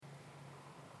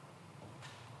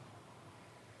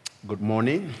Good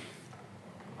morning.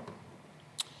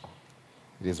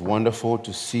 It is wonderful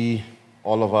to see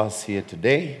all of us here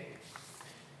today,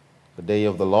 the day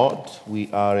of the Lord.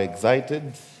 We are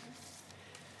excited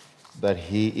that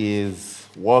He is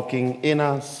working in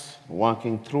us,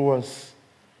 working through us.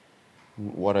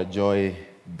 What a joy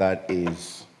that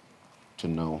is to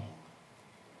know.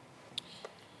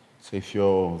 So if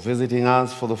you're visiting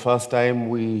us for the first time,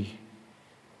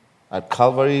 at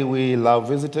Calvary, we love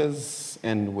visitors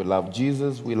and we love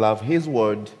Jesus. We love His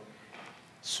Word.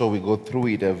 So we go through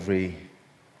it every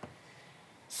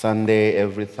Sunday,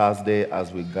 every Thursday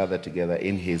as we gather together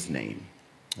in His name.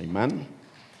 Amen.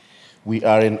 We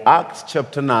are in Acts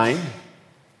chapter 9.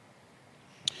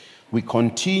 We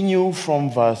continue from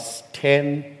verse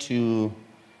 10 to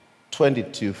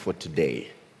 22 for today.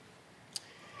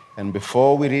 And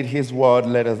before we read His Word,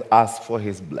 let us ask for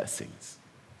His blessings.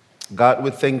 God,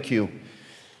 we thank you.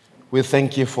 We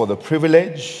thank you for the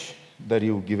privilege that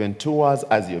you've given to us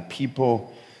as your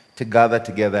people to gather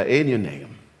together in your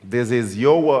name. This is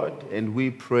your word, and we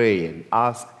pray and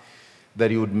ask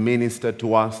that you would minister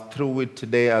to us through it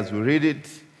today as we read it.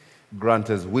 Grant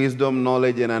us wisdom,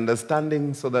 knowledge, and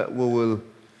understanding so that we will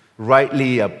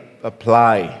rightly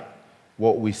apply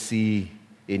what we see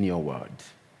in your word.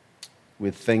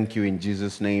 We thank you in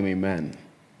Jesus' name, amen.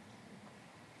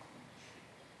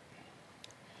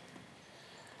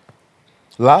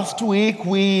 Last week,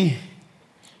 we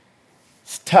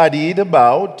studied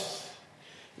about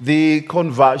the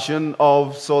conversion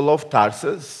of Saul of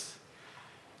Tarsus,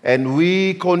 and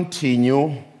we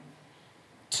continue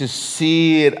to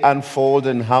see it unfold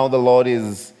and how the Lord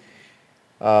is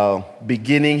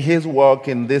beginning His work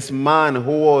in this man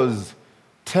who was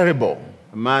terrible,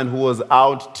 a man who was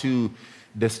out to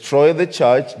destroy the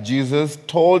church. Jesus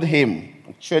told him,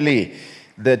 actually,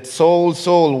 that Saul,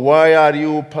 Saul, why are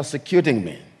you persecuting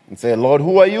me? And said, Lord,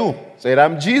 who are you? Said,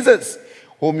 I'm Jesus,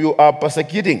 whom you are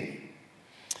persecuting.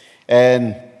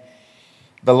 And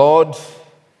the Lord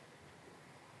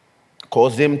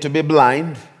caused him to be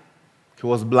blind. He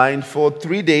was blind for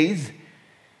 3 days.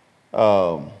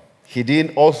 He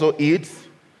didn't also eat.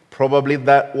 Probably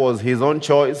that was his own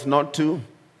choice not to.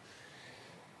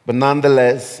 But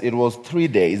nonetheless, it was 3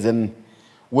 days. And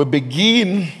we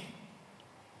begin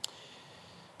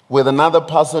with another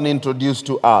person introduced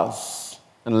to us,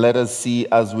 and let us see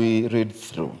as we read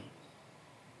through.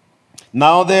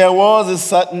 Now there was a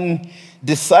certain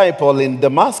disciple in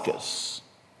Damascus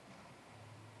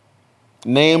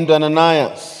named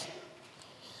Ananias.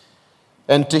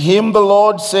 And to him the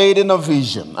Lord said in a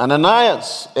vision,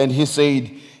 Ananias, and he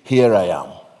said, Here I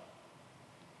am.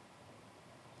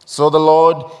 So the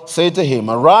Lord said to him,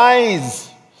 Arise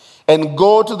and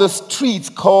go to the streets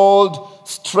called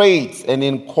Straight and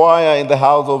inquire in the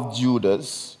house of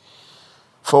Judas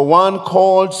for one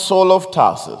called Saul of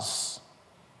Tarsus.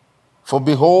 For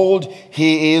behold,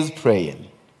 he is praying.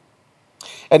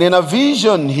 And in a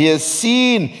vision he has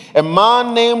seen a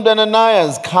man named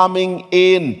Ananias coming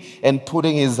in and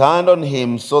putting his hand on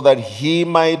him so that he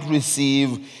might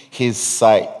receive his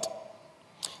sight.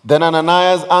 Then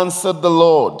Ananias answered the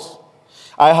Lord,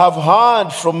 I have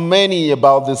heard from many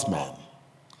about this man,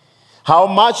 how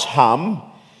much harm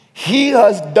he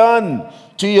has done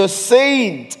to your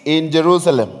saint in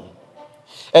Jerusalem.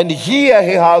 And here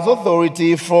he has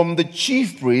authority from the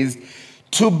chief priest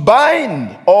to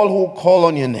bind all who call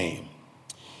on your name.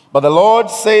 But the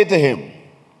Lord said to him,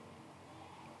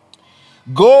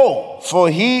 Go,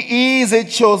 for he is a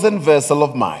chosen vessel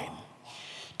of mine,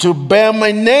 to bear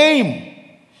my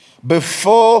name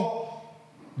before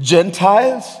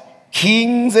Gentiles,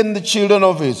 kings, and the children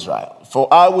of Israel. For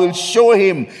I will show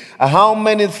him how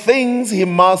many things he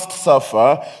must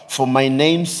suffer for my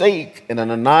name's sake. And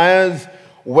Ananias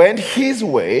went his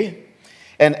way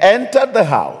and entered the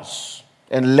house.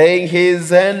 And laying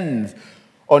his hands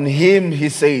on him, he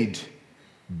said,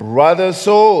 Brother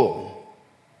Saul,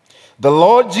 the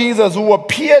Lord Jesus, who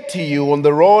appeared to you on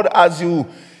the road as you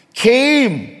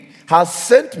came, has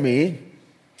sent me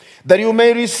that you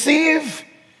may receive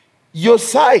your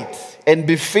sight and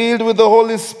be filled with the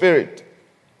Holy Spirit.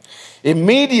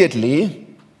 Immediately,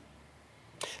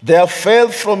 there fell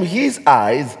from his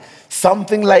eyes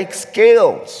something like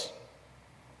scales,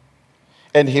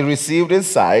 and he received his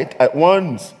sight at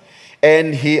once,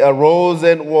 and he arose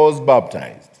and was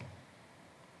baptized.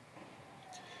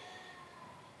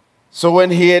 So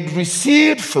when he had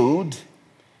received food,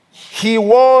 he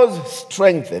was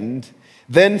strengthened.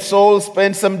 Then Saul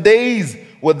spent some days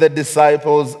with the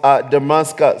disciples at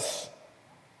Damascus.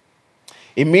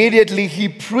 Immediately he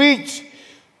preached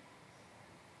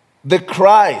the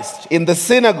Christ in the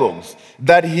synagogues,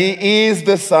 that he is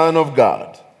the Son of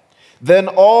God. Then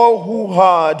all who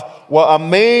heard were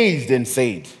amazed and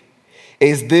said,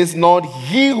 "Is this not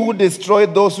he who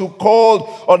destroyed those who called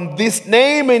on this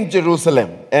name in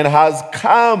Jerusalem and has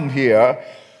come here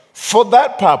for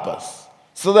that purpose,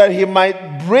 so that he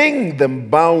might bring them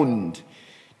bound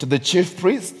to the chief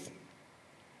priests?"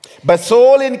 But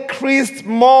Saul increased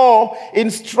more in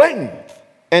strength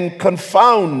and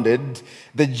confounded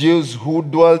the Jews who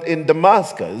dwelt in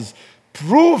Damascus,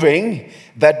 proving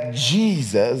that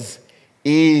Jesus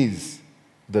is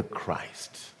the Christ.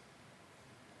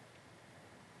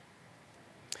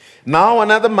 Now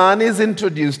another man is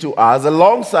introduced to us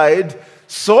alongside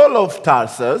Saul of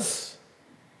Tarsus.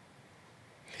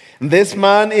 This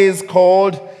man is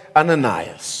called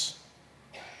Ananias.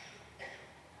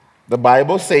 The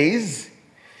Bible says,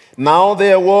 "Now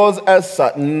there was a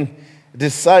certain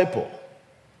disciple."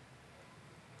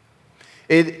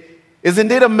 It is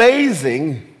indeed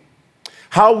amazing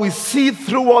how we see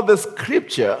throughout the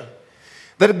scripture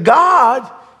that God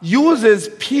uses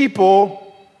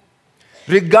people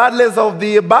regardless of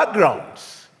their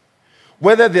backgrounds.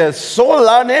 Whether they're so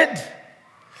learned,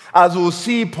 as we'll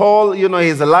see Paul,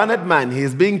 he's a learned man.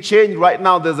 He's being changed right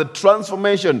now. There's a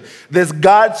transformation. There's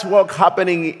God's work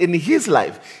happening in his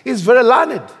life. He's very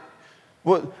learned.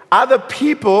 Well, other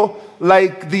people,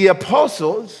 like the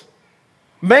apostles,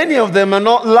 many of them are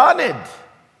not learned.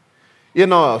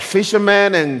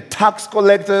 Fishermen and tax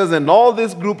collectors and all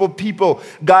this group of people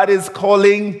God is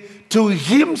calling to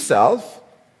himself.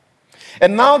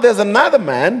 And now there's another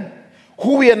man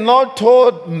who we are not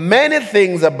told many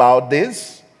things about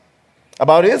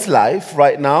his life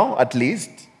right now, at least.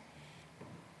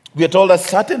 We are told a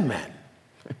certain man.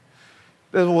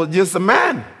 There was just a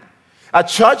man, a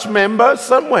church member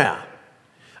somewhere,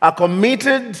 a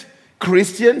committed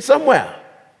Christian somewhere.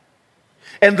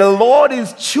 And the Lord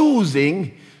is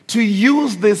choosing to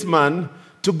use this man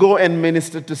to go and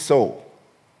minister to Saul.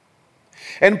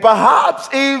 And perhaps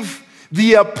if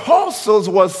the apostles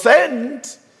were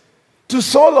sent to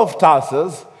Saul of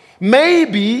Tarsus,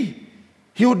 maybe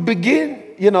he would begin,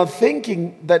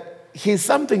 thinking that he's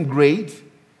something great,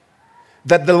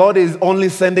 that the Lord is only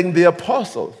sending the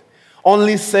apostles,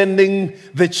 only sending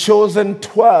the chosen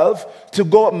 12 to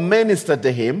go minister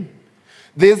to him.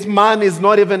 This man is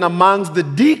not even amongst the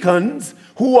deacons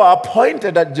who are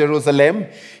appointed at Jerusalem.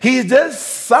 He's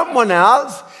just someone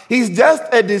else. He's just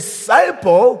a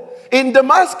disciple in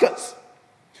Damascus.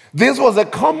 This was a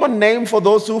common name for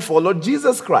those who followed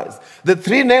Jesus Christ. The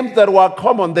three names that were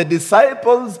common: the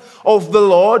disciples of the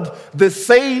Lord, the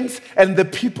saints, and the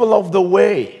people of the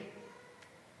way.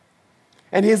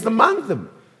 And he's among them.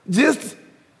 Just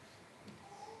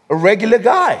a regular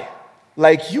guy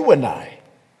like you and I.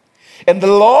 And the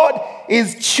Lord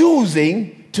is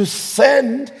choosing to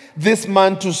send this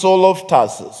man to Saul of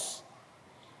Tarsus.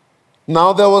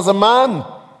 Now there was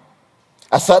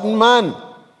a certain man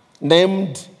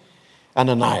named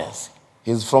Ananias.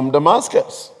 He's from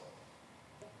Damascus.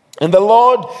 And the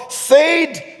Lord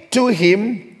said to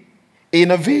him in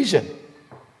a vision.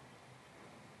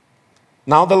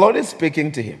 Now the Lord is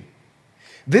speaking to him.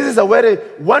 This is a very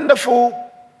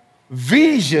wonderful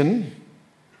vision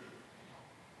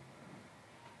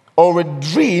or a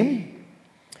dream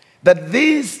that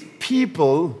these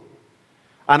people,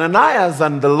 Ananias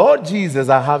and the Lord Jesus,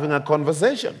 are having a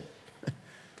conversation.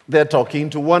 They're talking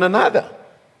to one another.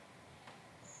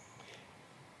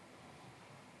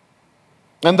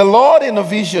 And the Lord in a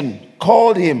vision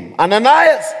called him,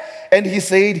 "Ananias," and he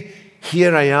said,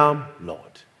 "Here I am,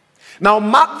 Lord." Now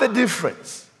mark the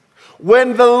difference.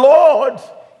 When the Lord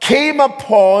came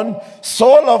upon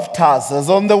Saul of Tarsus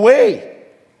on the way,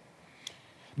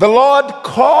 the Lord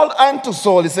called unto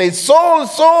Saul. He said, "Saul,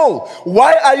 Saul,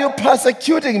 why are you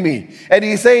persecuting me?" And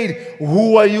he said,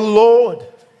 "Who are you, Lord?"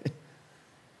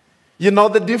 You know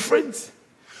the difference?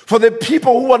 For the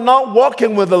people who are not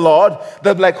walking with the Lord,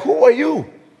 they're like, "Who are you?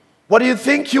 What do you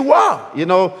think you are?"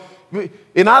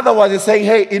 In other words, he's saying,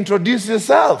 "Hey, introduce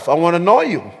yourself. I want to know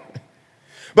you."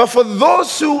 But for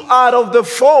those who are of the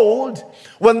fold,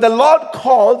 when the Lord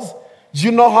calls, do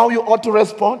you know how you ought to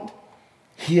respond?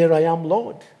 "Here I am,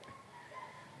 Lord."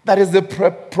 That is the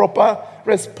proper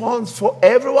response for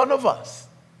every one of us.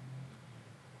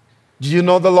 Do you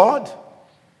know the Lord?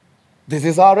 This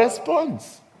is our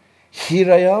response.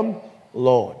 "Here I am,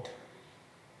 Lord."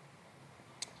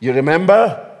 You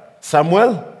remember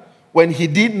Samuel? When he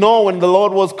didn't know when the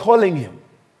Lord was calling him.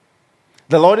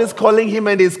 The Lord is calling him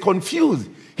and he's confused.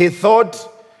 He thought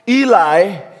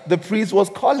Eli, the priest, was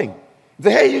calling. He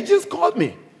said, "Hey, you just called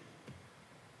me."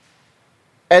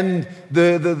 And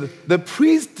the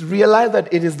priest realized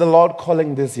that it is the Lord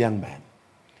calling this young man.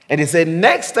 And he said,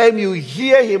 next time you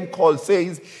hear him call,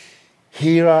 says,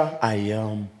 "Here I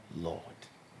am, Lord."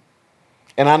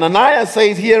 And Ananias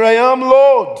says, "Here I am,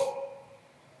 Lord."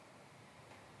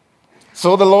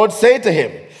 So the Lord said to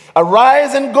him,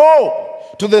 "Arise and go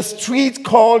to the street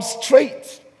called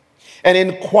Straight, and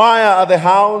inquire at the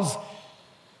house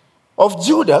of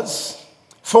Judas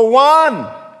for one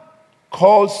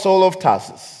called Saul of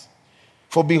Tarsus.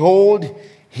 For behold,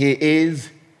 he is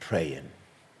praying."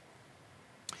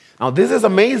 Now, this is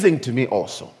amazing to me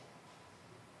also.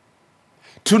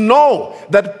 To know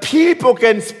that people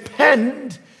can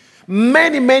spend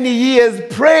many, many years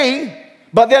praying,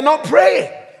 but they're not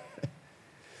praying.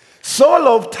 Saul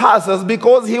of Tarsus,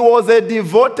 because he was a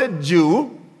devoted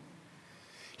Jew,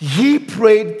 he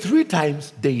prayed 3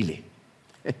 times daily.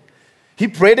 He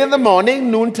prayed in the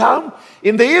morning, noontime,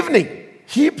 in the evening.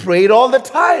 He prayed all the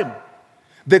time.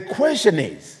 The question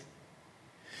is,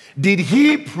 did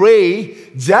he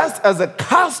pray just as a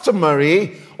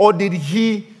customary, or did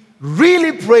he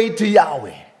really pray to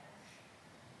Yahweh?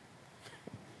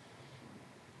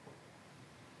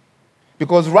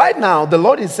 Because right now, the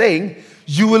Lord is saying,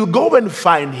 you will go and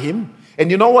find him.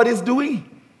 And you know what he's doing?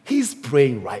 He's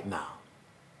praying right now.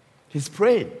 He's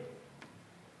praying.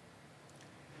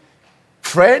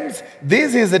 Friends,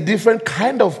 this is a different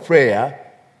kind of prayer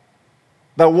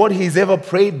than what he's ever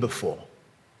prayed before.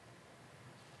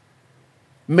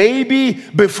 Maybe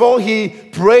before he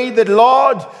prayed that,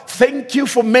 "Lord, thank you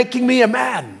for making me a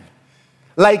man,"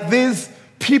 like these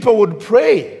people would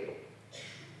pray.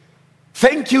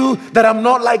 "Thank you that I'm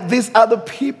not like these other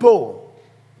people."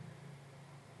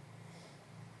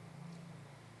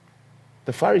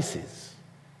 The Pharisees,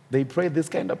 they prayed this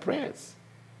kind of prayers.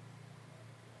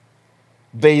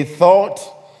 They thought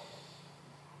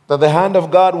that the hand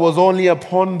of God was only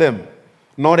upon them,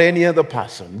 not any other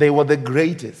person. They were the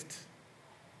greatest.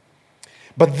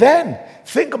 But then,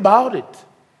 think about it.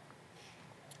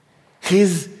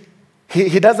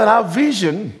 He doesn't have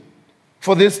vision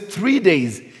for these 3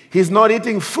 days. He's not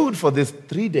eating food for these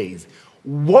 3 days.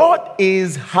 What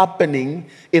is happening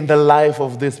in the life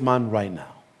of this man right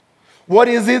now? What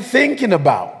is he thinking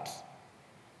about?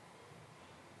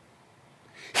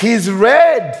 He's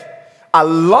read a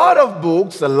lot of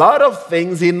books, a lot of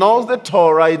things. He knows the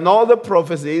Torah, he knows the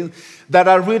prophecies that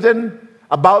are written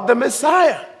about the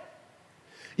Messiah.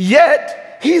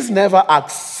 Yet, he's never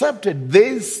accepted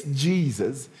this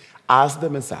Jesus as the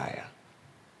Messiah.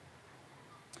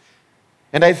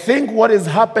 And I think what is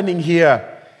happening here,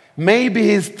 maybe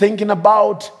he's thinking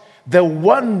about the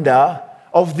wonder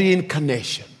of the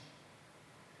incarnation,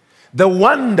 the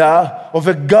wonder of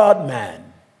a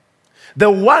God-man, the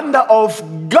wonder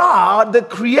of God, the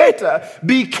Creator,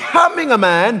 becoming a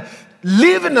man,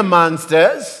 living amongst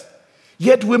us,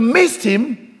 yet we missed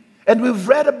him. And we've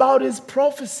read about his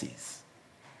prophecies.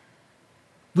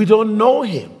 We don't know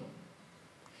him.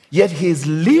 Yet he's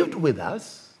lived with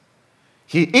us.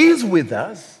 He is with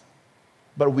us,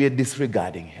 but we are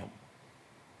disregarding him.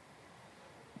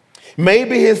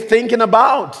 Maybe he's thinking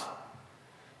about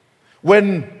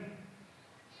when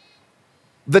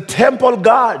the temple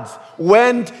guards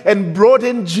went and brought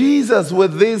in Jesus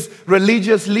with these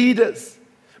religious leaders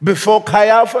before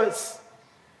Caiaphas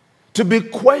to be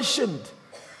questioned.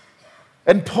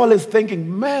 And Paul is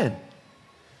thinking, man,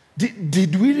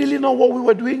 did we really know what we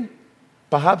were doing?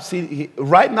 Perhaps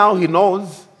right now he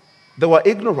knows they were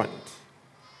ignorant.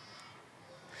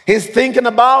 He's thinking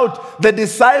about the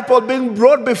disciple being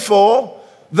brought before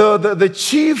the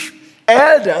chief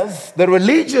elders, the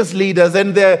religious leaders,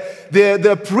 and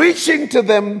they're preaching to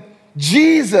them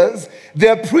Jesus.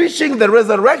 They're preaching the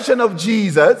resurrection of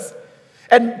Jesus.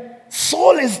 And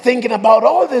Saul is thinking about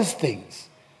all these things.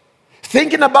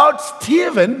 Thinking about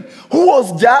Stephen, who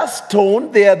was just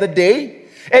stoned the other day,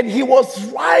 and he was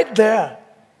right there.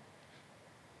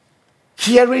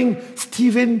 Hearing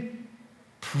Stephen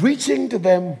preaching to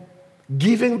them,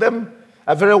 giving them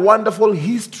a very wonderful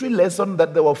history lesson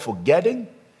that they were forgetting.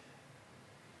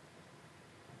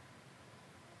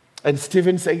 And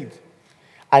Stephen said,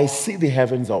 "I see the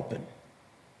heavens open.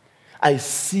 I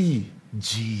see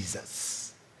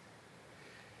Jesus."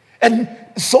 And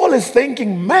Saul is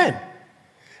thinking, man,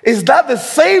 is that the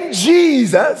same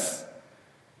Jesus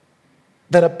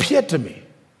that appeared to me?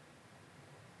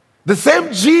 The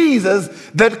same Jesus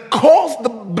that caused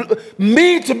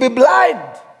me to be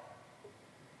blind.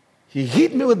 He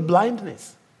hit me with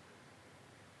blindness.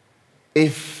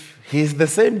 If he's the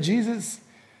same Jesus,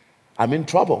 I'm in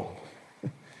trouble.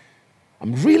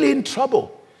 I'm really in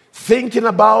trouble. Thinking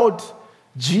about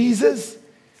Jesus,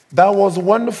 that was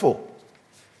wonderful.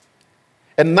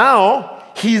 And now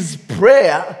his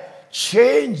prayer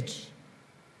changed.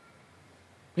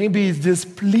 Maybe he's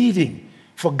just pleading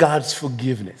for God's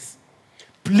forgiveness,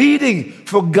 pleading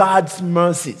for God's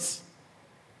mercies.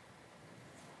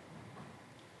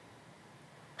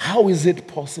 How is it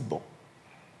possible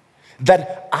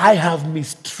that I have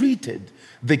mistreated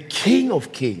the King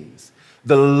of Kings,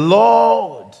 the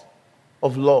Lord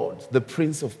of Lords, the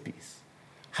Prince of Peace?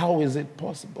 How is it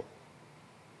possible?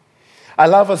 I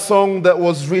love a song that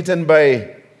was written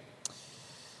by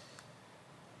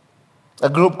a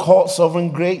group called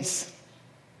Sovereign Grace.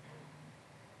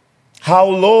 How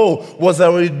low was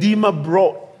our Redeemer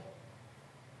brought?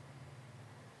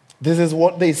 This is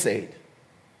what they said.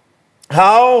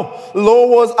 How low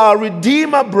was our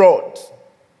Redeemer brought?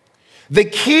 The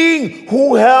King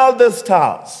who held the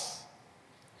stars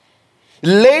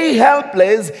lay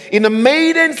helpless in a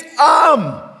maiden's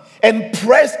arm and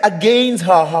pressed against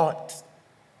her heart.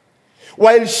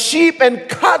 While sheep and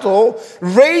cattle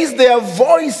raised their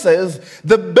voices,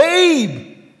 the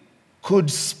babe could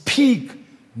speak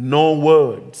no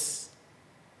words.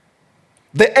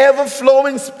 The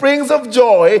ever-flowing springs of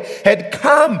joy had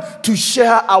come to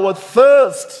share our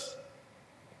thirst.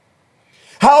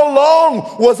 How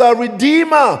long was our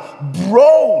Redeemer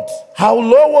brought? How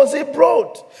low was he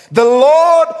brought? The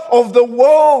Lord of the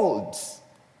world,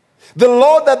 the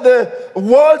Lord that the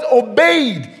world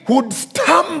obeyed, would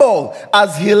stumble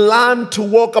as he learned to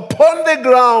walk upon the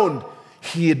ground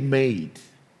he had made.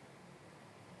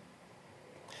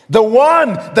 The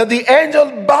one that the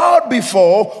angel bowed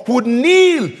before would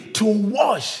kneel to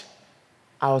wash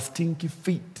our stinky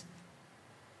feet.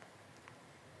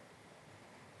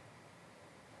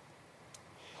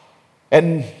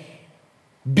 And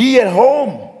be at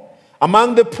home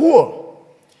among the poor,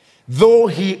 though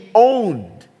he owned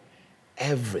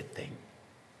everything.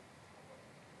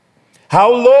 How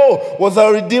low was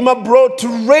our Redeemer brought to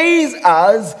raise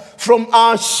us from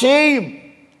our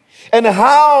shame? And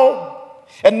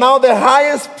now the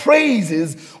highest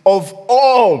praises of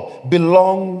all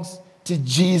belongs to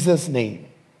Jesus' name.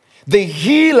 The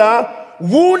healer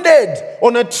wounded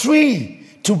on a tree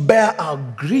to bear our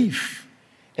grief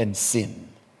and sin.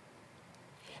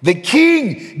 The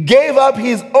King gave up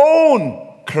his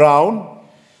own crown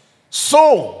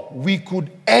so we could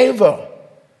ever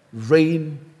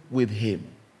reign with him.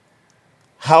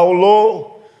 How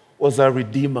low was our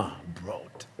Redeemer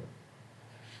brought?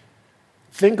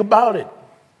 Think about it.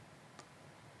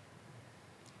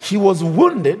 He was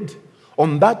wounded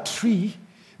on that tree,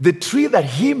 the tree that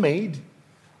he made,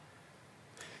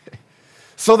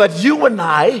 so that you and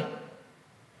I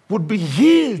would be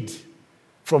healed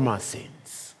from our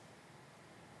sins.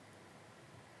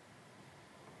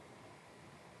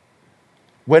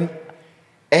 When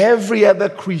every other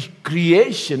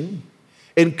creation,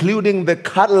 including the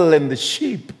cattle and the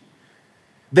sheep,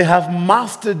 they have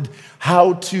mastered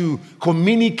how to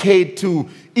communicate to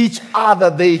each other.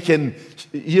 They can,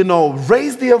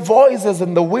 raise their voices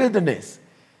in the wilderness.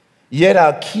 Yet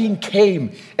our King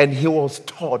came and he was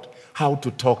taught how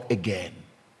to talk again.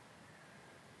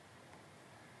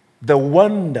 The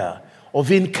wonder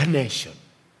of incarnation.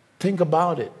 Think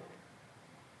about it.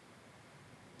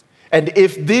 And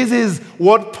if this is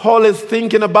what Paul is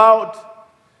thinking about,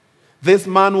 this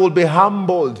man will be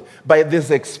humbled by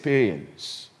this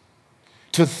experience.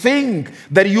 To think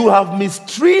that you have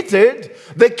mistreated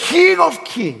the King of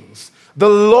Kings, the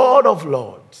Lord of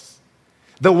Lords,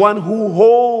 the one who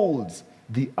holds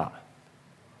the earth.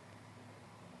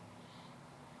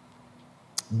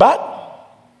 But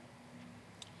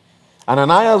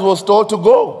Ananias was told to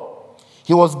go.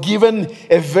 He was given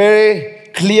a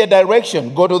very clear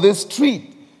direction. Go to this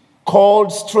street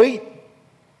called Straight.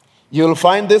 You'll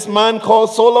find this man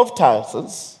called Saul of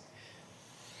Tarsus.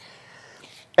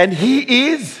 And he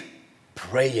is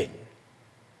praying.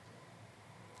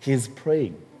 He's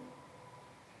praying.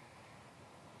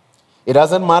 It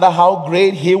doesn't matter how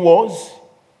great he was.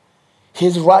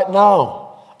 He's right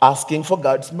now asking for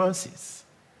God's mercies.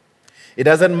 It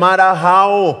doesn't matter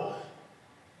how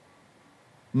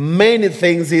many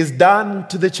things he's done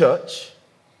to the church.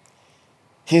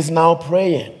 He's now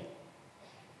praying.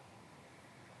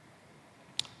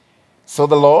 So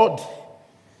the Lord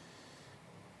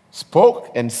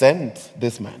spoke and sent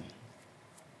this man.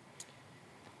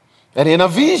 And in a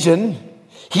vision,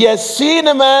 he has seen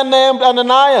a man named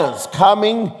Ananias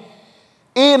coming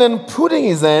in and putting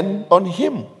his hand on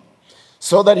him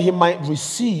so that he might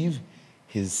receive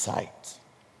his sight.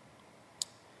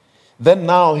 Then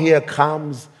now here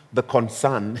comes the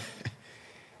concern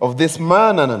of this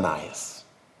man Ananias.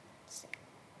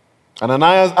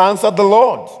 Ananias answered the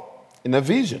Lord in a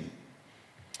vision.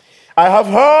 I have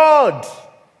heard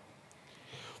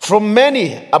from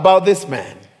many about this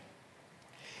man,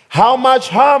 how much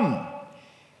harm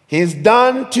he's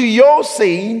done to your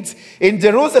saints in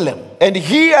Jerusalem. And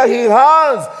here he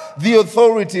has the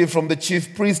authority from the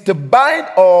chief priest to bind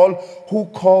all who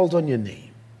called on your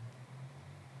name.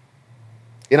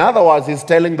 In other words, he's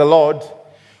telling the Lord,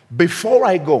 before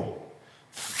I go,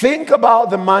 think about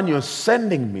the man you're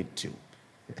sending me to.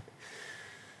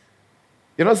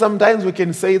 You know, sometimes we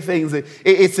can say things,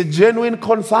 it's a genuine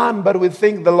concern, but we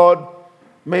think the Lord,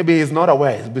 maybe he's not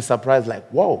aware. He'll be surprised, like,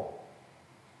 whoa,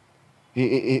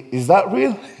 is that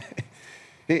real?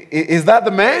 Is that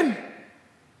the man?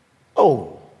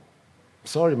 Oh,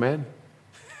 sorry, man.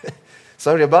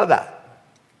 Sorry about that.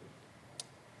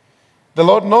 The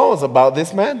Lord knows about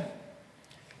this man.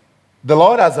 The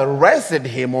Lord has arrested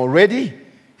him already.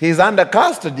 He's under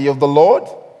custody of the Lord.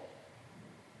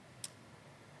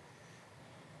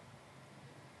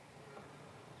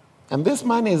 And this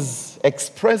man is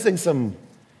expressing some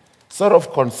sort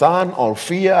of concern or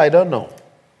fear, I don't know.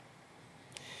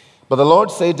 But the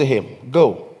Lord said to him,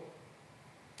 go,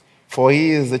 for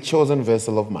he is the chosen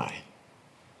vessel of mine,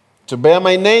 to bear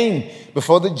my name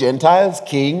before the Gentiles,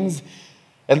 kings,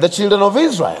 and the children of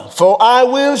Israel. For I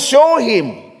will show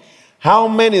him how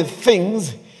many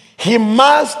things he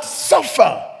must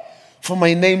suffer for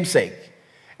my name's sake.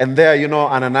 And there,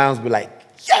 Ananias will be like,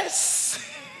 yes!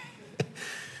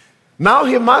 Now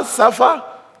he must suffer.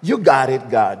 You got it,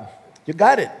 God. You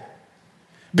got it.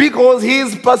 Because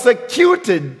he's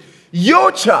persecuted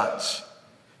your church.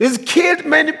 He's killed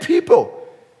many people.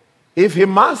 If he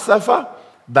must suffer,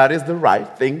 that is the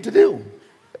right thing to do.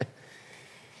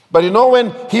 But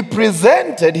when he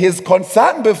presented his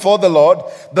concern before the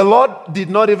Lord did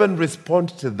not even respond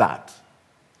to that.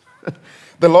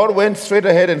 The Lord went straight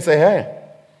ahead and said, hey,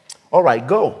 all right,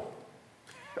 go.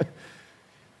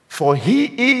 For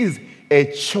he is a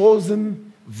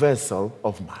chosen vessel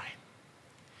of mine.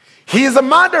 He is a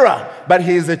murderer, but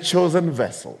he is a chosen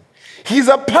vessel. He's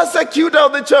a persecutor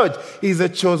of the church. He's a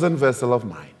chosen vessel of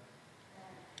mine.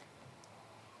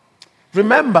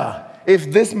 Remember,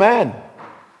 if this man,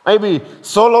 maybe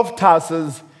Saul of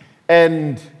Tarsus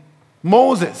and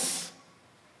Moses,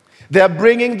 they are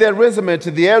bringing their resume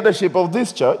to the eldership of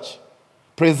this church,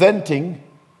 presenting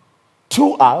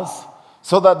to us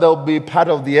so that they'll be part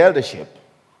of the eldership.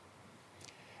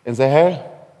 And say, hey,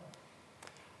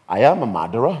 I am a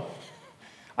murderer.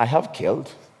 I have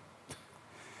killed.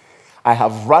 I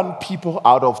have run people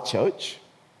out of church.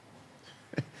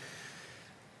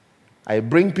 I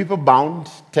bring people bound,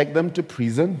 take them to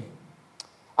prison.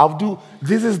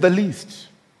 This is the least.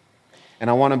 And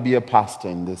I want to be a pastor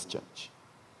in this church.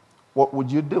 What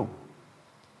would you do?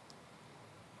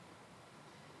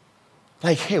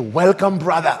 Like, hey, welcome,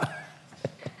 brother.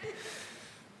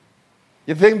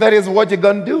 You think that is what you're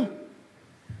going to do?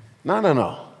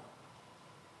 No.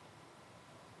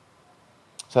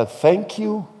 So thank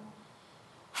you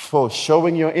for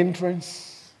showing your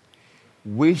interest.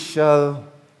 We shall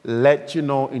let you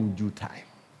know in due time.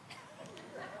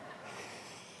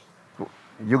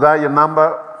 You got your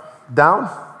number down?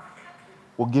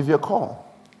 We'll give you a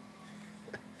call.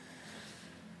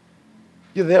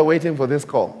 You're there waiting for this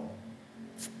call.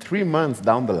 It's 3 months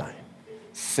down the line,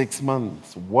 6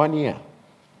 months, 1 year.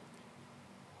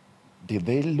 Did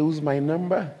they lose my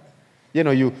number?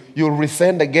 You'll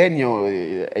resend again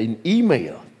an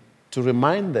email to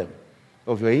remind them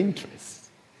of your interest.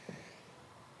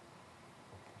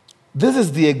 This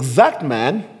is the exact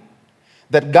man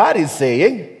that God is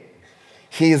saying,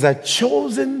 he is a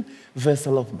chosen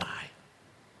vessel of mine.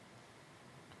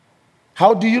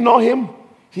 How do you know him?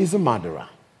 He's a murderer.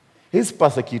 He's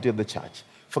persecuted the church.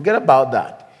 Forget about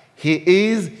that. He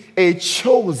is a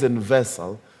chosen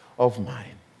vessel of mine.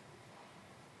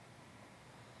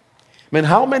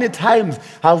 How many times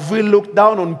have we looked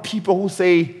down on people who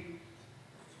say,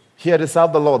 here to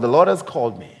serve the Lord has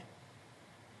called me.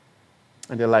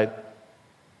 And they're like,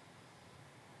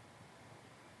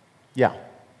 yeah,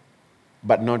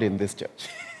 but not in this church.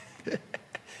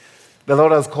 The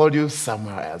Lord has called you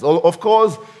somewhere else. Of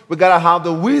course, we got to have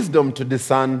the wisdom to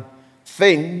discern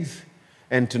things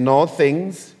and to know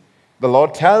things. The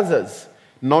Lord tells us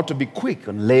not to be quick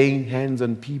on laying hands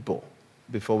on people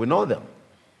before we know them.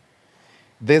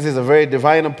 This is a very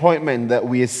divine appointment that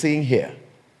we are seeing here.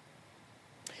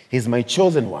 He's my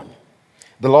chosen one.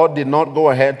 The Lord did not go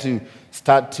ahead to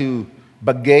start to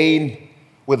bargain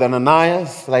with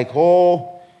Ananias, like,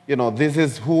 this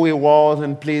is who he was,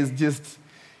 and please just,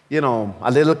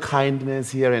 a little kindness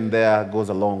here and there goes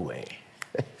a long way.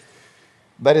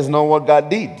 That is not what God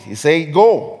did. He said,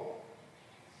 go.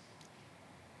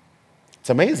 It's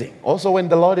amazing. Also, when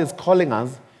the Lord is calling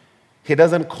us, he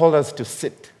doesn't call us to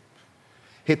sit.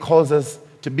 He calls us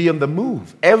to be on the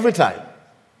move every time.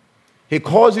 He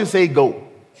calls you, say, go.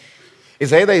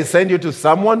 It's either he sends you to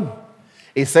someone,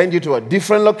 he sends you to a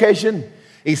different location,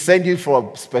 he sends you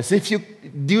for a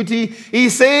specific duty.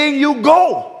 He's saying you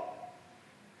go.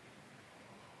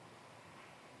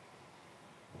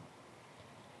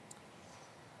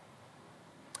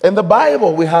 In the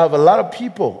Bible, we have a lot of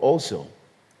people also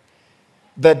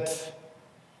that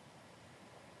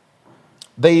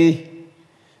they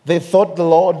thought the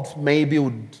Lord maybe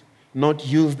would not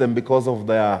use them because of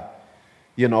their,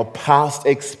 past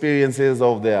experiences,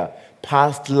 of their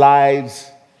past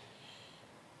lives.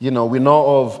 We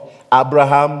know of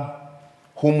Abraham,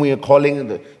 whom we are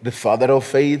calling the father of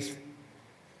faith.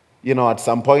 At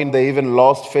some point they even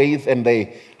lost faith and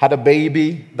they had a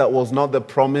baby that was not the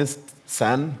promised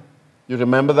son. You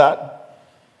remember that?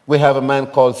 We have a man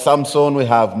called Samson, we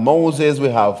have Moses, we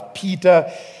have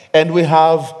Peter, and we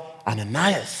have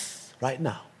Ananias right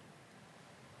now.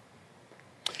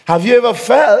 Have you ever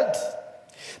felt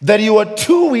that you are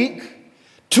too weak,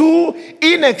 too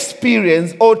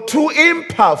inexperienced, or too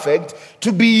imperfect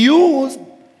to be used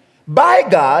by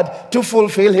God to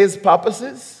fulfill His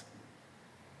purposes?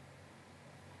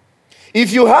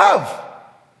 If you have,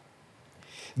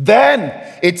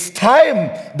 then it's time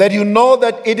that you know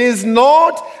that it is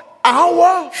not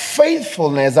our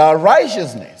faithfulness, our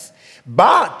righteousness,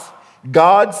 but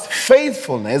God's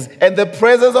faithfulness and the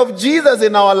presence of Jesus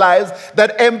in our lives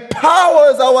that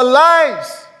empowers our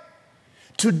lives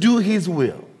to do His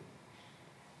will.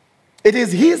 It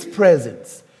is His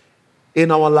presence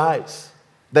in our lives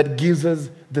that gives us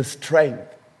the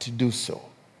strength to do so.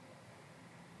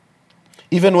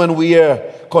 Even when we are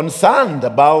concerned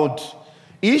about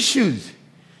issues,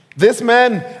 this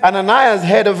man, Ananias,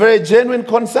 had a very genuine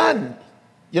concern.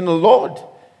 Lord,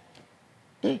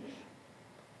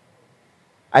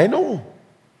 I know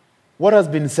what has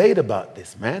been said about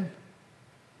this man.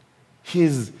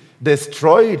 He's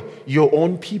destroyed your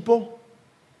own people.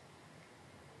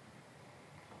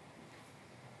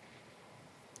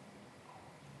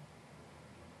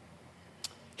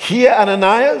 Here,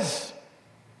 Ananias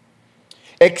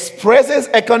expresses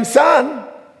a concern,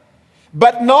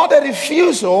 but not a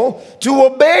refusal to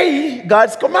obey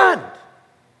God's command.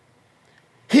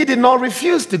 He did not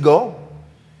refuse to go.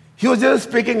 He was just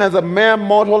speaking as a mere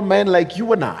mortal man like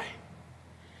you and I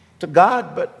to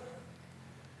God, but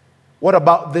what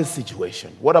about this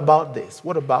situation? What about this?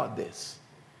 What about this?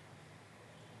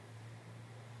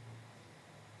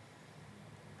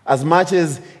 As much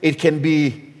as it can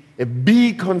be a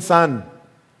big concern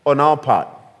on our part,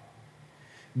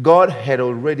 God had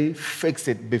already fixed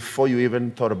it before you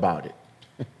even thought about it.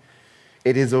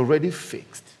 It is already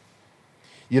fixed.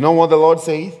 You know what the Lord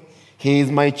says? He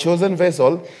is my chosen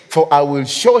vessel, for I will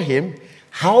show him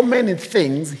how many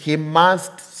things he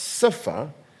must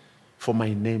suffer for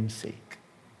my name's sake.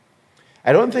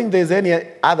 I don't think there's any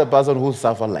other person who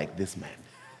suffered like this man.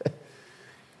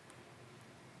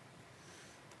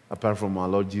 Apart from our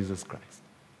Lord Jesus Christ.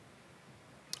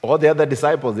 All the other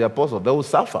disciples, the apostles, they will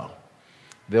suffer.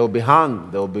 They will be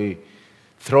hung. They will be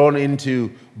thrown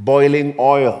into boiling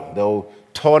oil. They will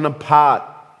torn apart.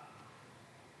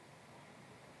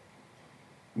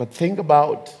 But think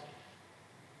about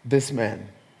this man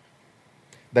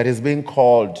that is being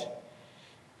called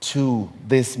to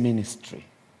this ministry.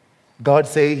 God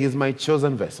said, he's my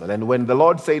chosen vessel. And when the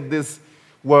Lord said these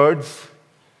words,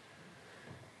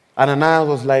 Ananias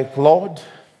was like, Lord,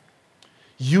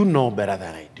 you know better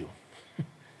than I do.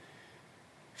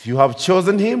 If you have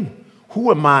chosen him, who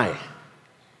am I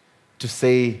to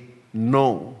say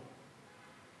no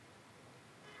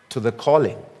to the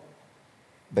calling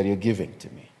that you're giving to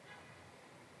me?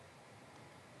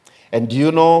 And do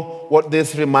you know what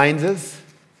this reminds us?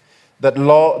 That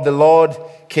the Lord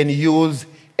can use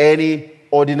any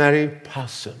ordinary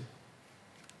person.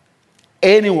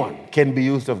 Anyone can be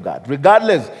used of God,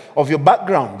 regardless of your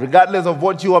background, regardless of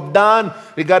what you have done,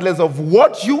 regardless of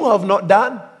what you have not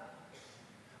done.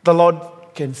 The Lord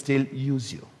can still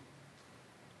use you.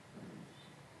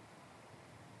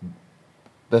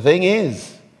 The thing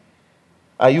is,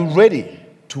 are you ready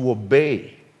to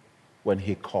obey when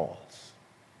he calls?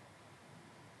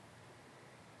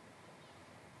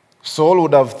 Saul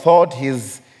would have thought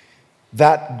he's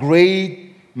that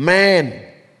great man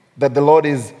that the Lord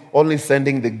is only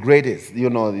sending the greatest,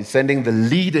 he's sending the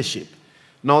leadership.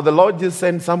 No, the Lord just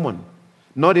sent someone,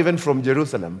 not even from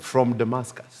Jerusalem, from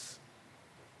Damascus.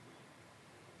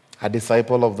 A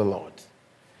disciple of the Lord,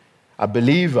 a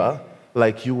believer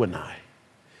like you and I.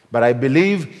 But I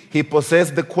believe he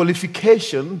possessed the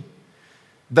qualification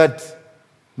that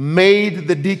made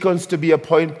the deacons to be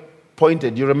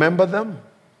appointed. You remember them?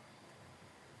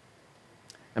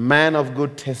 a man of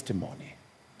good testimony,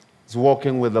 is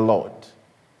walking with the Lord,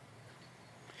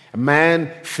 a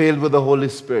man filled with the Holy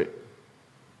Spirit,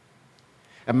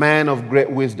 a man of great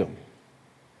wisdom.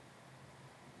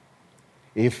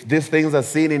 If these things are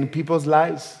seen in people's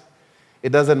lives, it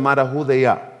doesn't matter who they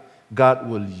are, God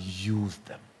will use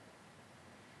them.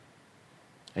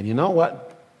 And you know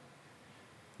what?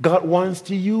 God wants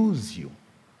to use you.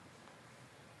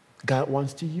 God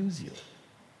wants to use you.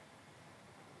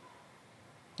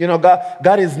 You know,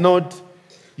 God is not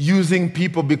using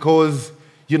people because,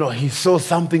 He saw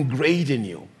something great in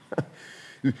you.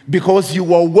 Because you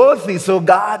were worthy, so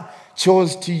God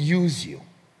chose to use you.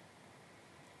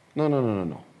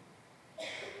 No.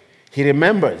 He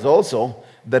remembers also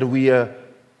that we are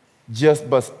just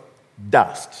but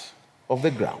dust of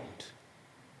the ground.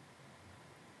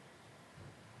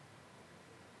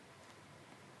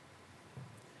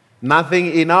 Nothing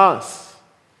in us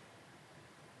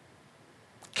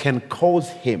can cause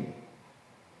Him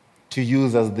to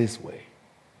use us this way.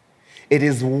 It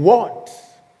is what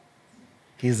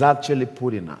He's actually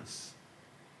put in us.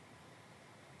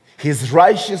 His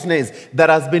righteousness that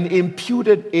has been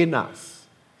imputed in us.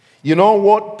 You know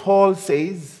what Paul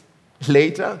says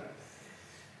later?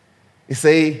 He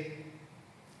says,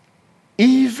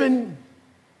 even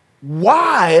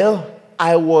while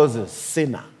I was a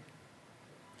sinner,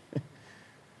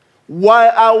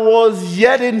 while I was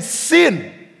yet in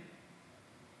sin,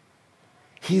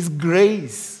 His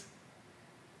grace,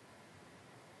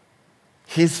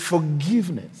 His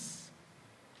forgiveness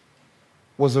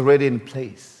was already in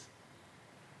place.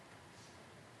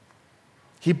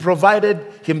 He provided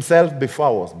Himself before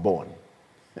I was born.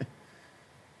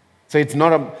 So it's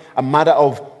not a matter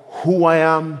of who I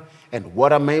am and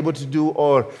what I'm able to do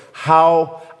or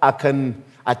how I can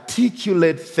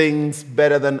articulate things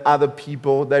better than other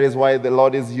people. That is why the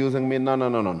Lord is using me.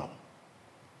 No.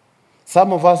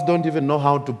 Some of us don't even know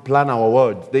how to plan our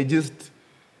words. They just,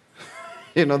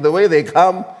 the way they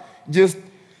come, just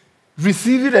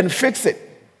receive it and fix it.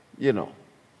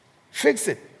 Fix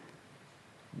it.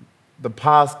 The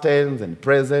past tense and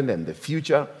present and the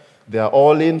future, they are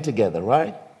all in together,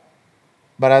 right?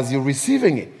 But as you're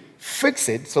receiving it, fix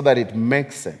it so that it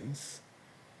makes sense.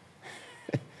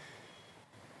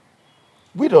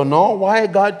 We don't know why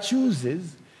God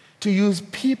chooses to use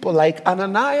people like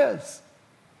Ananias.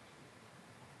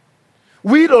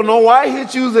 We don't know why He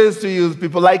chooses to use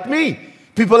people like me,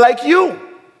 people like you.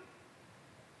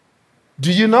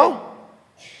 Do you know?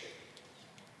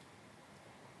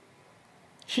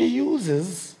 He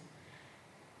uses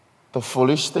the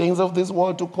foolish things of this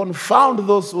world to confound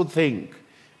those who think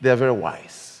they are very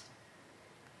wise.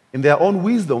 In their own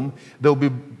wisdom, they'll be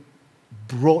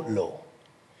brought low.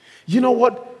 You know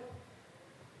what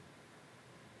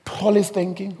Paul is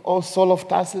thinking, or Saul of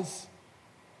Tarsus?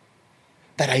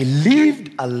 That I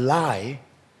lived a lie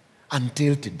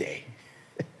until today.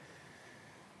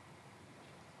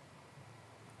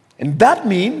 And that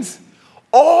means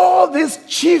all these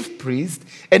chief priests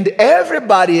and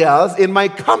everybody else in my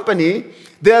company,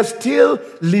 they are still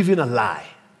living a lie.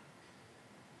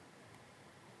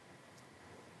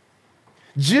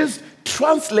 Just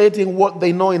translating what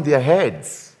they know in their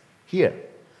heads here,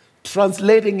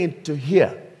 translating it to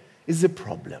here is a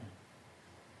problem.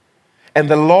 And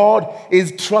the Lord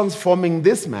is transforming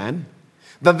this man,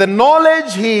 that the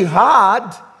knowledge he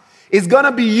had is going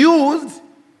to be used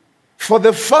for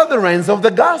the furtherance of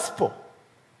the gospel.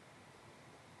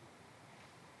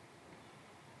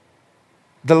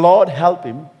 The Lord help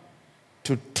him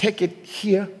to take it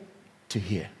here to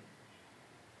here.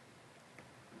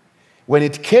 When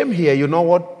it came here, you know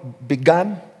what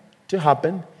began to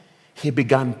happen? He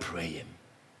began praying.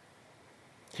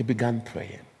 He began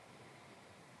praying.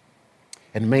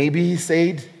 And maybe he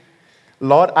said,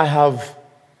 Lord, I have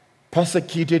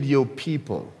persecuted your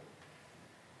people.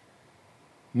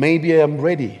 Maybe I am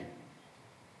ready.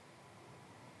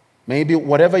 Maybe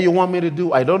whatever you want me to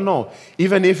do, I don't know.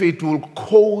 Even if it will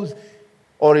cause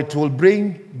or it will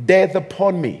bring death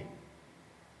upon me.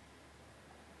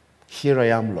 Here I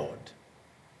am, Lord.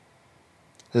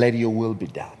 Let your will be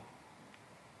done.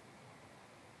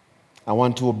 I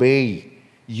want to obey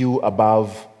you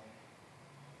above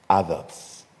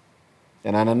others.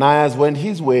 And Ananias went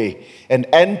his way and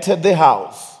entered the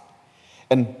house.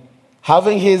 And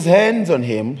having his hands on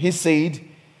him, he said,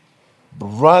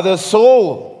 Brother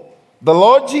Saul, the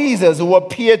Lord Jesus, who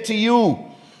appeared to you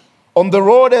on the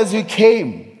road as you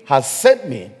came, has sent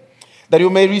me, that you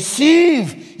may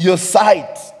receive your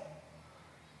sight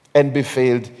and be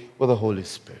filled with the Holy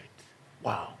Spirit.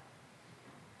 Wow.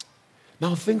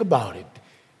 Now think about it.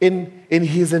 In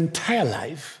his entire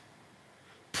life,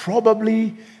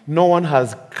 probably no one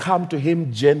has come to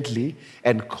him gently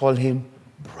and called him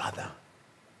brother.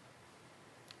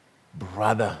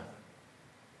 Brother.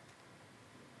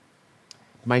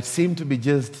 Might seem to be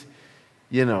just,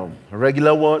 a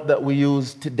regular word that we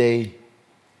use today.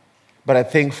 But I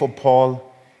think for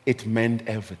Paul, it meant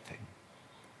everything.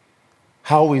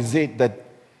 How is it that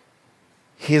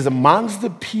he's amongst the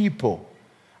people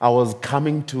I was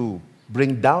coming to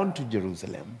bring down to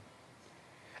Jerusalem?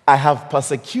 I have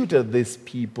persecuted these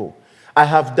people. I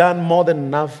have done more than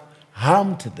enough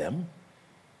harm to them.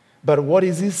 But what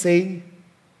is he saying?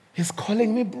 He's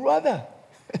calling me brother.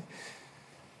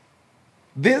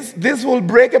 This will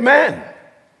break a man.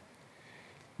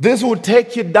 This will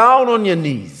take you down on your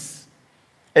knees.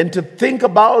 And to think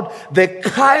about the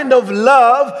kind of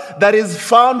love that is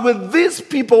found with these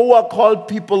people who are called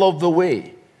people of the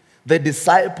way, the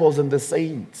disciples and the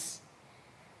saints.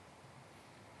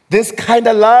 This kind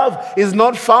of love is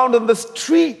not found in the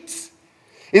streets.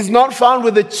 It's not found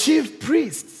with the chief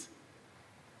priests.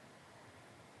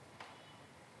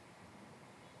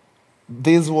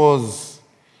 This was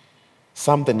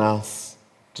something else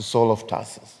to Saul of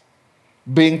Tarsus.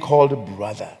 Being called a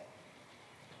brother.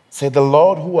 Say, the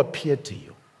Lord who appeared to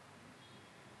you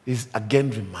is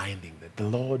again reminding that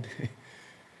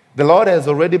the Lord has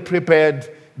already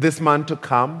prepared this man to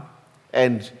come,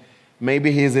 and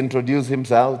maybe he's introduced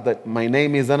himself that my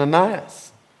name is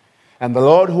Ananias. And the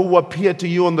Lord who appeared to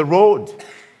you on the road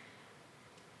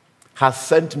has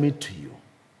sent me to you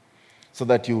so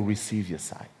that you will receive your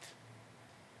sight.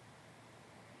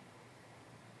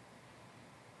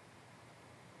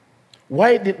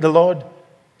 Why did the Lord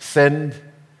send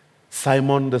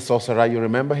Simon the sorcerer? You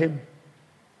remember him?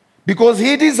 Because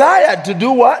he desired to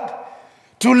do what?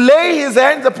 To lay his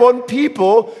hands upon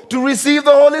people to receive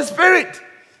the Holy Spirit,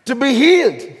 to be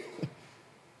healed.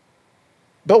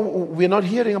 But we're not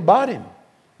hearing about him.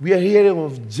 We are hearing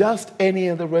of just any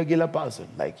other regular person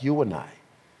like you and I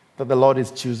that the Lord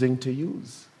is choosing to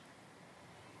use.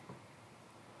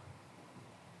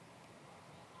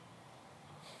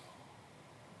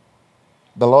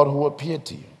 The Lord who appeared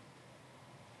to you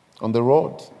on the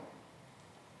road,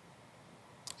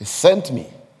 He sent me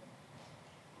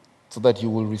so that you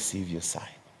will receive your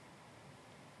sight.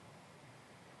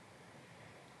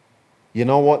 You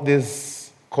know what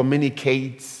this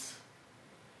communicates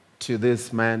to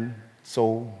this man,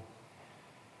 Saul?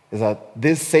 Is that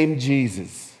this same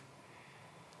Jesus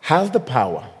has the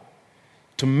power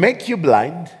to make you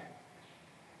blind,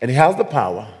 and He has the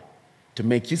power to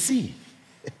make you see.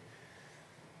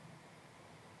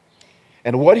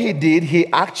 And what He did, He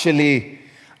actually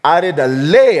added a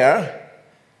layer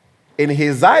in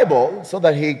his eyeball so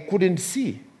that he couldn't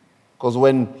see. Because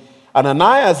when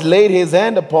Ananias laid his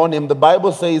hand upon him, the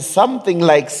Bible says something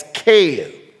like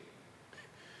scale.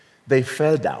 They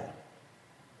fell down.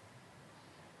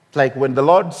 It's like when the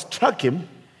Lord struck him,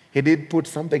 He did put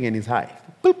something in his eye.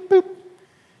 Boop, boop.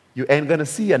 You ain't going to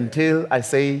see until I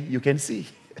say you can see.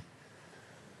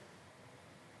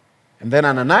 And then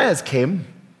Ananias came,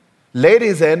 laid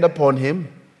his hand upon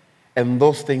him, and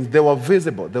those things, they were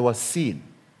visible, they were seen.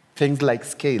 Things like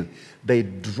scale, they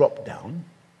dropped down.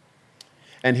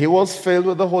 And he was filled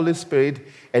with the Holy Spirit.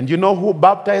 And you know who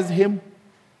baptized him?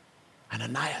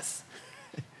 Ananias.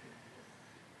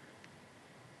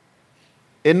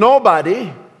 A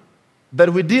nobody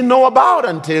that we didn't know about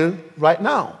until right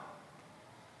now.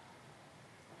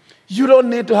 You don't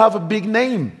need to have a big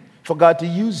name for God to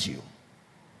use you.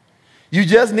 You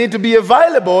just need to be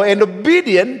available and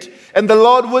obedient, and the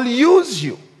Lord will use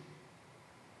you.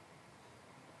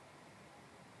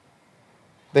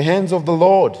 The hands of the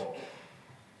Lord,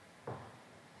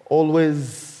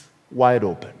 always wide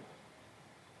open.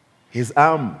 His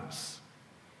arms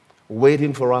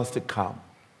waiting for us to come.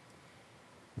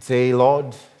 Say,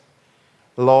 Lord,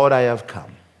 Lord, I have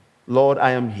come. Lord,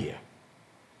 I am here.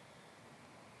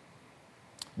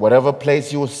 Whatever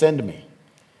place you will send me,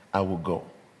 I will go.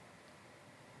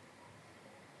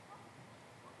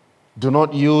 Do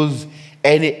not use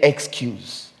any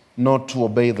excuse not to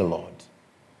obey the Lord.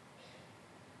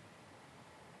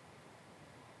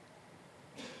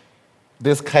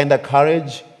 This kind of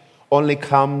courage only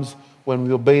comes when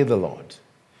we obey the Lord.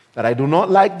 That I do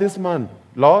not like this man.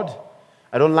 Lord,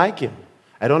 I don't like him.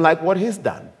 I don't like what he's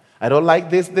done. I don't like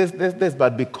this.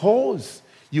 But because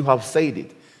you have said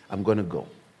it, I'm going to go.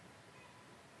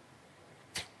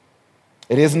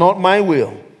 It is not my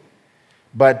will,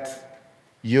 but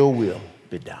your will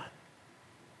be done.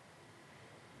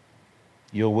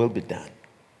 Your will be done.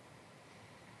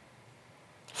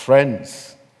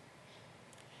 Friends,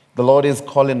 the Lord is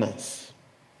calling us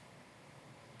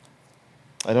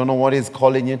I don't know what He's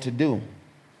calling you to do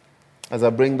as I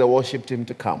bring the worship team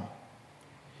to come.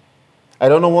 I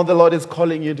don't know what the Lord is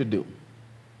calling you to do.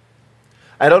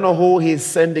 I don't know who He's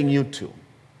sending you to.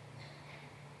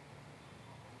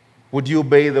 Would you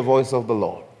obey the voice of the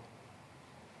Lord?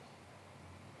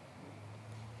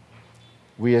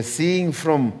 We are seeing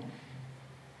from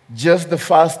just the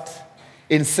first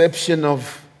inception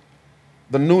of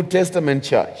the New Testament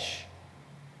church,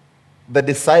 the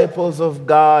disciples of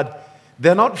God,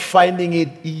 they're not finding it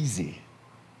easy.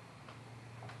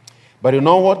 But you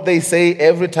know what they say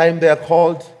every time they are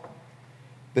called?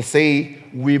 They say,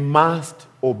 we must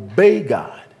obey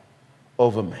God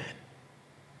over man.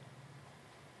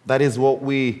 That is what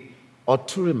we ought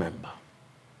to remember.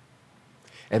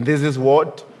 And this is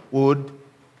what would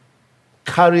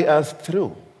carry us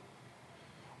through.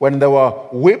 When they were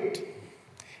whipped,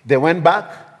 they went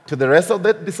back to the rest of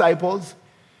the disciples.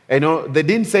 And they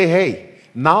didn't say, hey,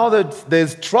 now that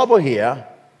there's trouble here,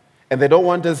 and they don't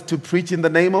want us to preach in the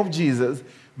name of Jesus,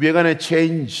 we're going to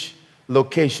change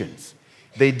locations.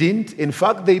 They didn't. In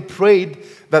fact, they prayed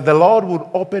that the Lord would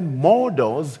open more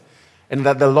doors and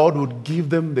that the Lord would give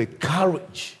them the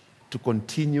courage to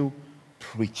continue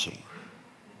preaching.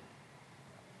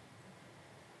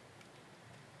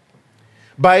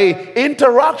 By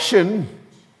interaction,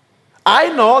 I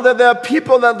know that there are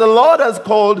people that the Lord has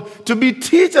called to be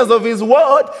teachers of His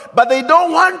word, but they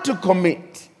don't want to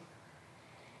commit.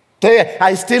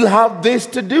 I still have this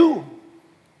to do.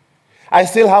 I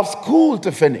still have school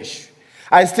to finish.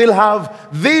 I still have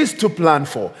this to plan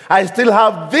for. I still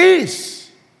have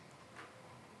this.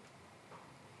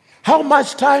 How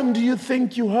much time do you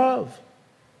think you have?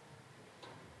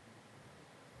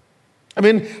 I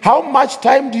mean, how much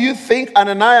time do you think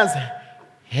Ananias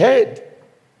had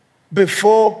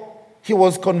before he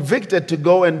was convicted to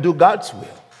go and do God's will?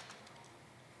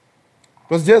 It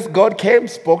was just God came,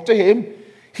 spoke to him,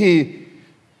 he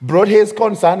brought his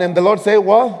concern, and the Lord said,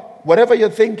 well, whatever you're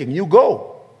thinking, you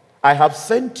go. I have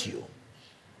sent you.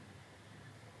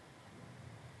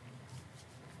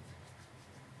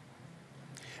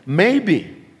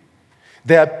 Maybe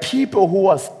there are people who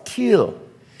are still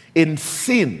in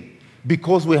sin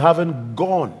because we haven't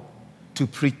gone to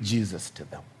preach Jesus to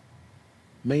them.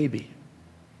 Maybe.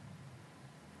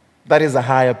 That is a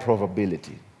higher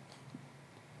probability.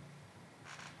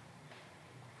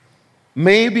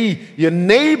 Maybe your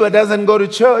neighbor doesn't go to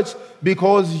church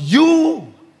because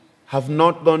you have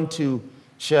not gone to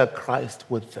share Christ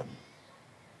with them.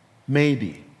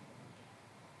 Maybe.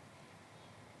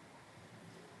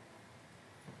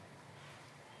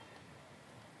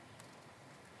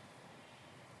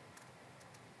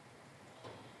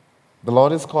 The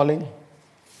Lord is calling.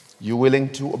 You willing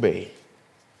to obey?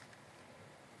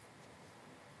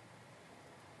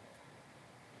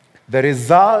 The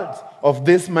result of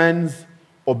this man's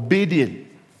obedience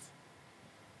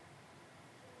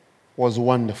was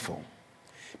wonderful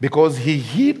because he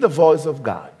heard the voice of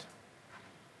God.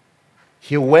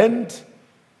 He went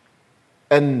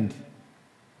and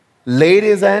laid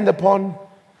his hand upon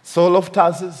Saul of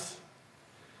Tarsus.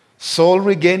 Saul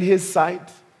regained his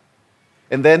sight,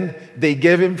 and then they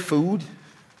gave him food.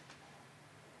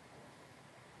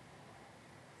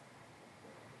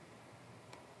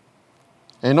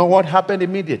 And you know what happened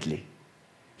immediately?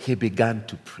 He began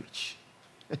to preach.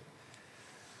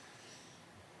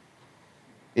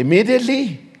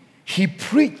 Immediately, he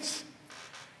preached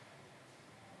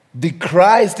the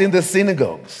Christ in the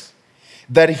synagogues,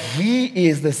 that he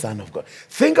is the Son of God.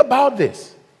 Think about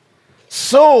this.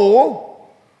 Saul,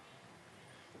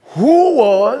 who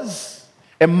was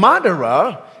a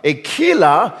murderer, a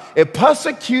killer, a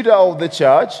persecutor of the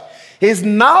church, is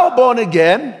now born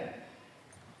again.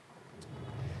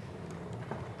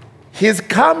 He's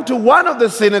come to one of the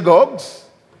synagogues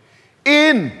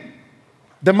in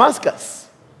Damascus.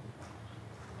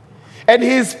 And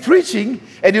he's preaching,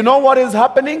 and you know what is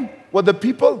happening with the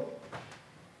people?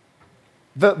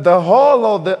 The hall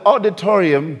of the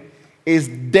auditorium is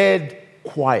dead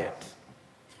quiet.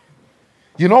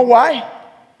 You know why?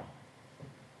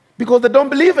 Because they don't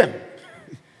believe him.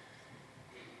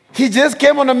 He just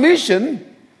came on a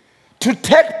mission to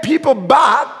take people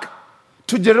back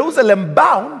to Jerusalem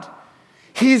bound.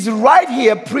 He's right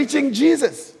here preaching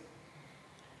Jesus.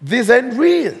 This ain't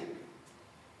real.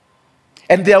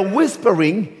 And they are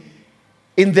whispering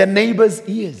in their neighbors'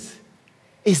 ears.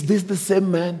 Is this the same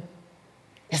man?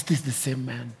 Is this the same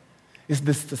man? Is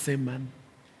this the same man?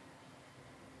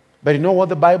 But you know what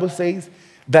the Bible says?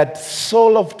 That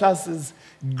Saul of Tarsus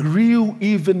grew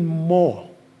even more.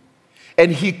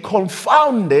 And he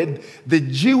confounded the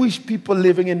Jewish people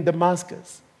living in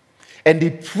Damascus. And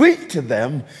he preached to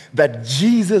them that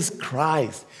Jesus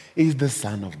Christ is the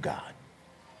Son of God.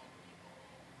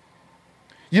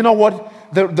 You know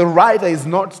what? The writer is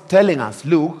not telling us,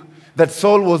 Luke, that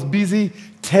Saul was busy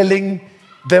telling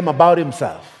them about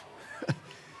himself.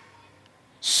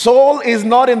 Saul is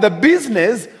not in the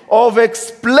business of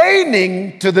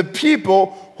explaining to the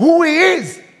people who he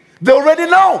is. They already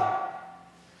know.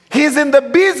 He's in the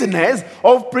business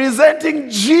of presenting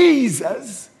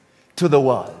Jesus to the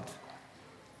world.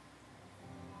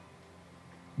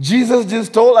 Jesus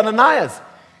just told Ananias,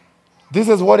 this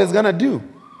is what he's going to do.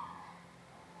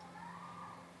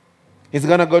 He's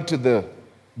going to go to the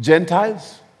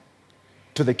Gentiles,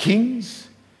 to the kings,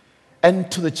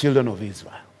 and to the children of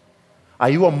Israel. Are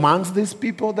you amongst these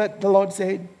people that the Lord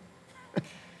said?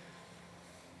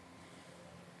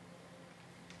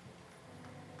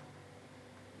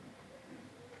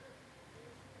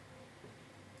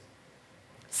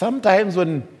 Sometimes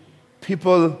when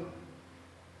people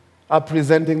are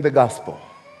presenting the gospel,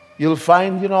 you'll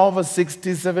find, over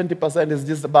 60, 70% is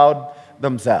just about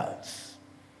themselves.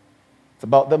 It's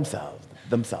about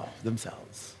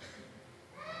themselves.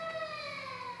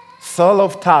 Saul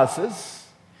of Tarsus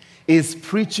is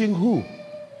preaching who?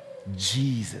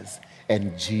 Jesus,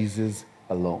 and Jesus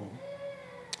alone.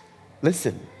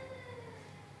 Listen.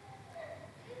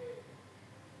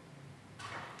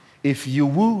 If you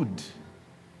would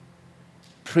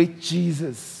preach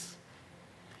Jesus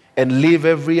and leave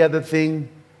every other thing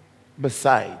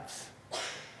besides,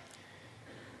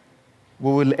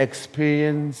 we will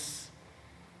experience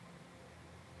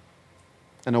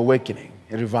an awakening,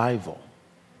 a revival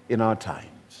in our times.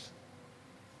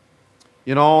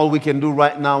 All we can do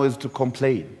right now is to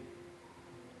complain.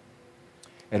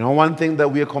 And one thing that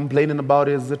we are complaining about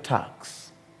is the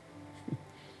tax.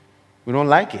 We don't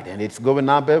like it, and it's going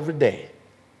up every day.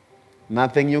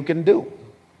 Nothing you can do.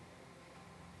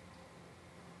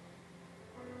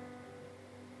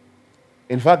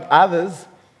 In fact, others,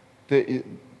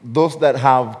 those that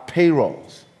have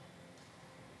payrolls,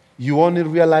 you only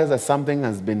realize that something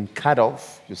has been cut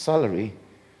off your salary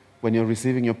when you're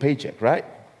receiving your paycheck, right?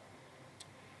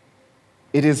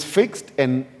 It is fixed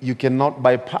and you cannot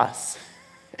bypass.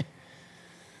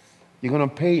 You're going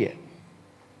to pay it.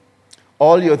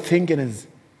 All you're thinking is,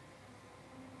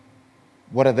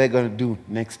 what are they going to do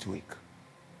next week?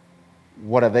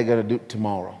 What are they going to do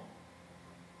tomorrow?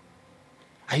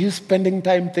 Are you spending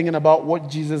time thinking about what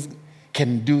Jesus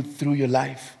can do through your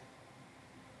life?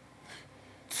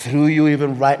 Through you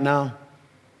even right now?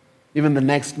 Even the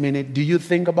next minute? Do you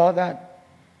think about that?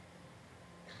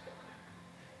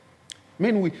 I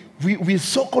mean, we're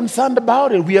so concerned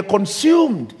about it. We are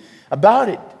consumed about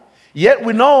it. Yet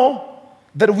we know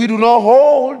that we do not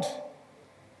hold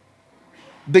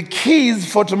the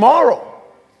keys for tomorrow.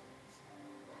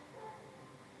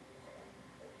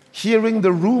 Hearing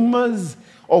the rumors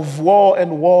of war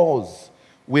and wars,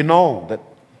 we know that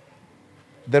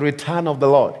the return of the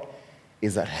Lord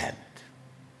is at hand.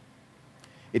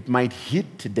 It might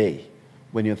hit today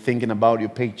when you're thinking about your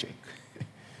paycheck.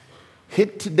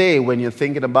 Hit today when you're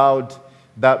thinking about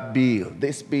that bill,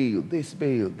 this bill, this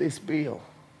bill, this bill.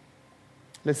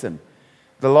 Listen,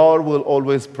 the Lord will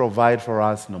always provide for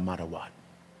us no matter what.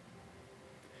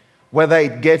 Whether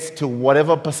it gets to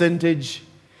whatever percentage,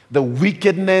 the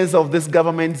wickedness of this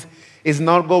government is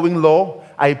not going low.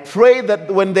 I pray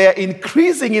that when they are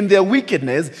increasing in their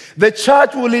wickedness, the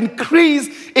church will increase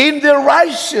in their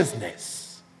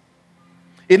righteousness,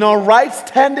 in our right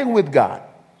standing with God.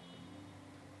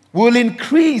 Will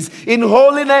increase in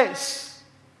holiness.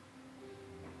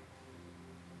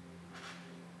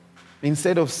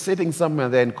 Instead of sitting somewhere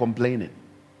there and complaining.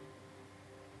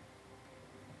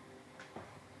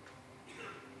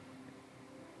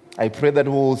 I pray that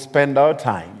we will spend our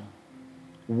time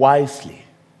wisely.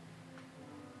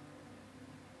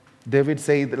 David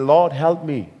said, Lord, help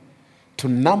me to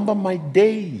number my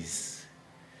days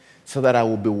so that I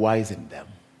will be wise in them.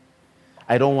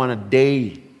 I don't want a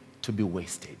day to be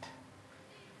wasted.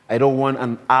 I don't want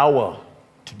an hour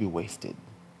to be wasted.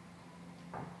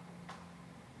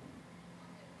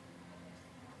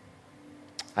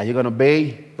 Are you going to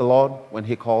obey the Lord when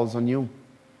He calls on you?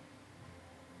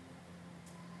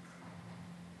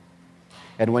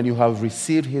 And when you have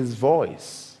received His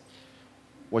voice,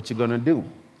 what you going to do?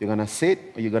 You're going to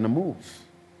sit or you're going to move?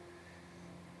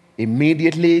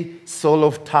 Immediately, Saul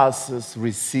of Tarsus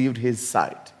received his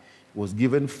sight, was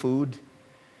given food,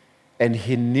 and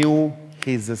he knew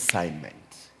his assignment.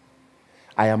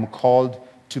 I am called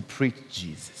to preach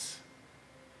Jesus.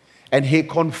 And he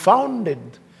confounded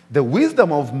the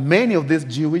wisdom of many of these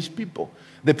Jewish people,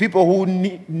 the people who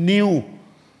knew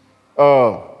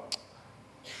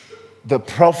the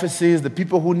prophecies, the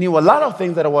people who knew a lot of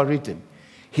things that were written.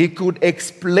 He could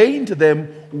explain to them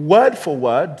word for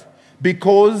word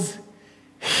because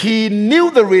he knew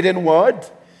the written word,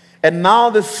 and now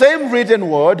the same written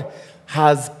word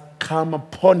has come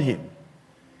upon him.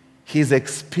 He's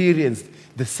experienced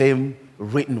the same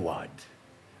written word,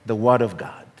 the Word of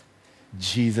God,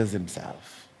 Jesus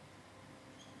himself.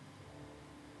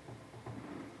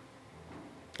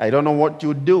 I don't know what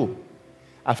you do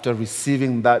after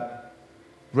receiving that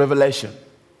revelation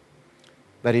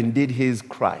that indeed he is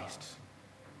Christ.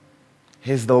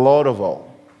 He's the Lord of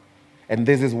all. And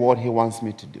this is what he wants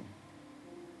me to do.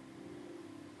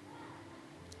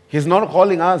 He's not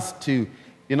calling us to,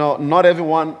 not every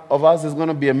one of us is going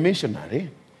to be a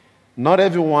missionary. Not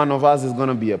every one of us is going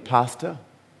to be a pastor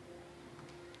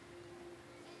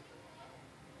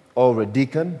or a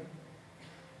deacon.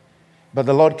 But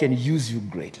the Lord can use you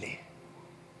greatly.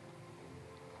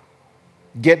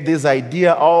 Get this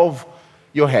idea of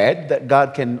your head that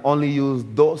God can only use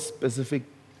those specific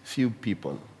few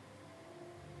people.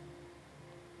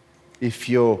 If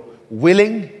you're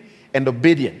willing and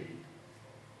obedient,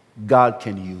 God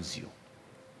can use you.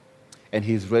 And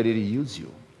he's ready to use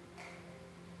you.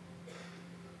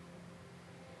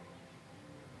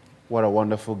 What a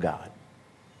wonderful God.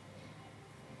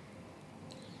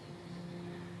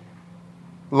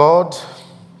 Lord,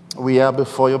 we are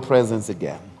before your presence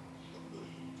again,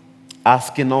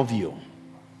 asking of you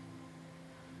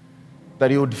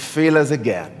that you would fill us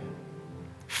again.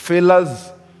 Fill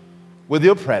us with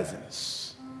your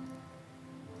presence.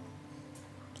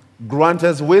 Grant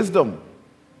us wisdom,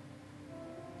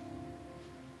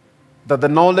 that the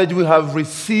knowledge we have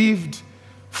received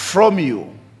from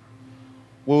you,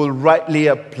 we will rightly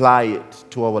apply it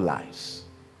to our lives.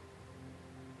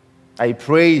 I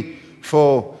pray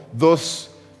for those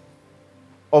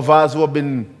of us who have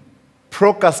been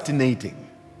procrastinating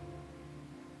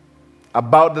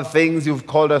about the things you've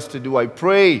called us to do. I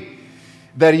pray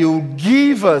that you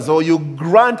give us or you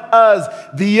grant us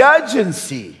the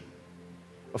urgency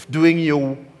of doing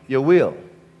your will.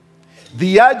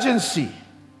 The urgency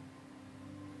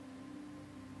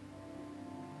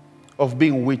of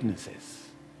being witnesses.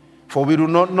 For we do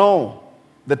not know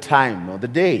the time or the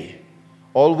day.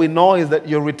 All we know is that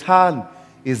your return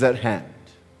is at hand.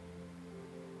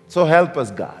 So help us,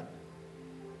 God.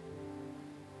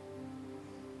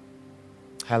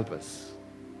 Help us.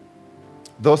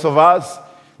 Those of us,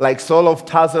 like Saul of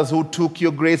Tarsus, who took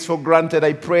your grace for granted,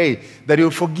 I pray that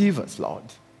you'll forgive us, Lord.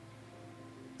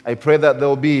 I pray that there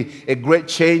will be a great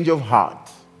change of heart.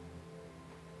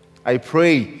 I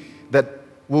pray that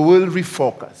we will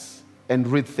refocus and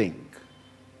rethink.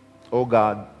 Oh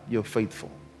God, you're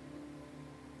faithful.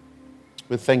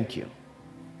 We thank you.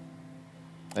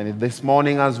 And this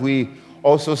morning, as we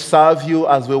also serve you,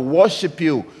 as we worship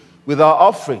you with our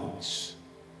offerings,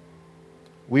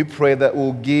 we pray that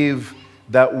we'll give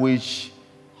that which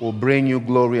will bring you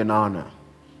glory and honor.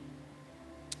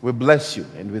 We bless you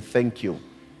and we thank you.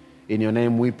 In your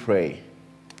name we pray.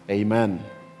 Amen.